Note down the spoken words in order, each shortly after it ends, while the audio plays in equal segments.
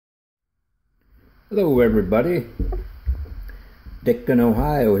Hello everybody, Dick in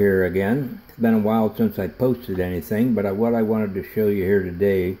Ohio here again. It's been a while since I posted anything, but what I wanted to show you here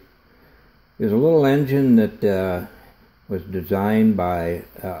today is a little engine that was designed by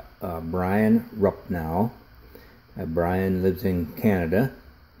Brian Rupnow. Brian lives in Canada,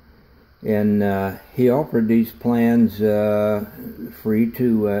 and he offered these plans free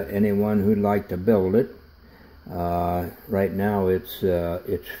to anyone who'd like to build it. Right now it's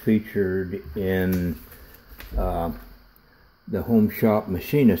featured in the Home Shop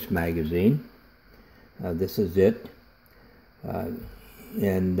Machinist magazine. This is it,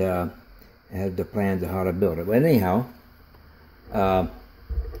 and has the plans of how to build it. But anyhow,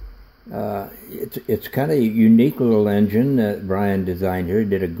 it's kind of a unique little engine that Brian designed here. He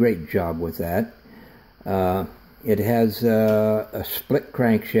did a great job with that. It has a split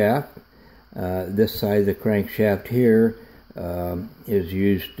crankshaft. This side of the crankshaft here is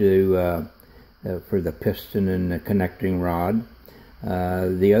used to for the piston and the connecting rod.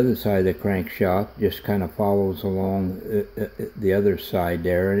 The other side of the crankshaft just kind of follows along the other side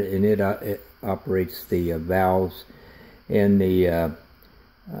there, and it operates the valves and the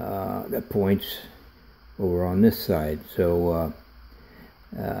points over on this side. So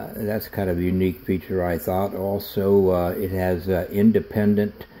that's kind of a unique feature, I thought. Also, it has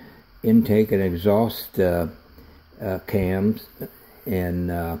independent intake and exhaust cams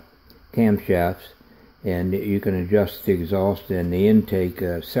and camshafts, and you can adjust the exhaust and the intake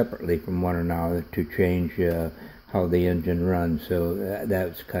separately from one another to change how the engine runs. So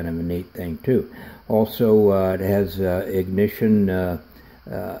that's kind of a neat thing too. Also, it has ignition,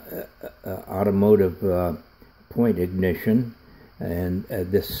 automotive point ignition, and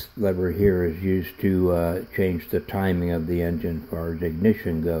this lever here is used to change the timing of the engine as far as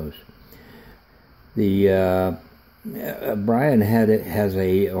ignition goes. The Brian has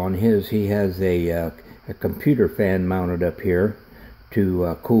a computer fan mounted up here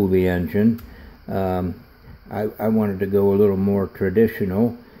to cool the engine. I wanted to go a little more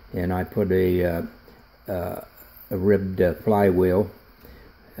traditional, and I put a ribbed flywheel.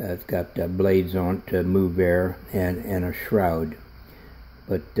 It's got blades on it to move air, and a shroud.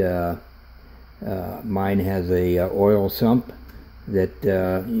 But mine has a oil sump that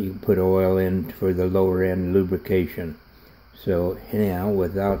you put oil in for the lower end lubrication. So anyhow,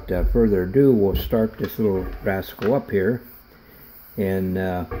 without further ado, we'll start this little rascal up here and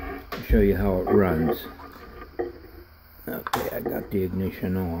show you how it runs. Okay, I got the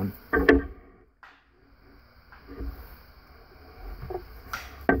ignition on.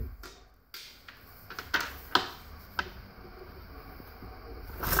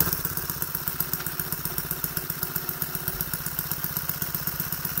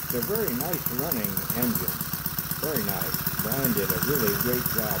 It's a very nice running engine, very nice. Brian did a really great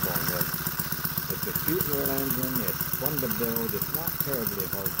job on this. It's a cute little engine, it's fun to build, it's not terribly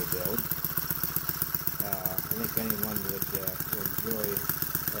hard to build. I think anyone would enjoy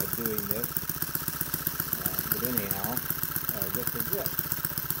doing this, but anyhow, this is it.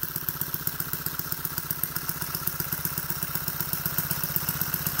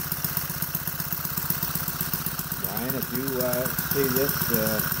 Brian, if you see this,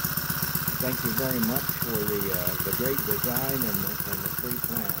 thank you very much for the great design and the free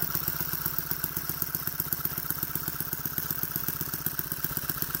plan.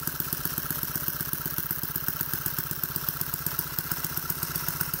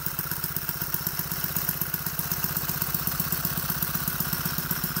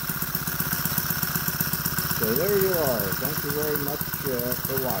 So there you are. Thank you very much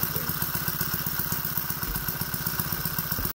for watching.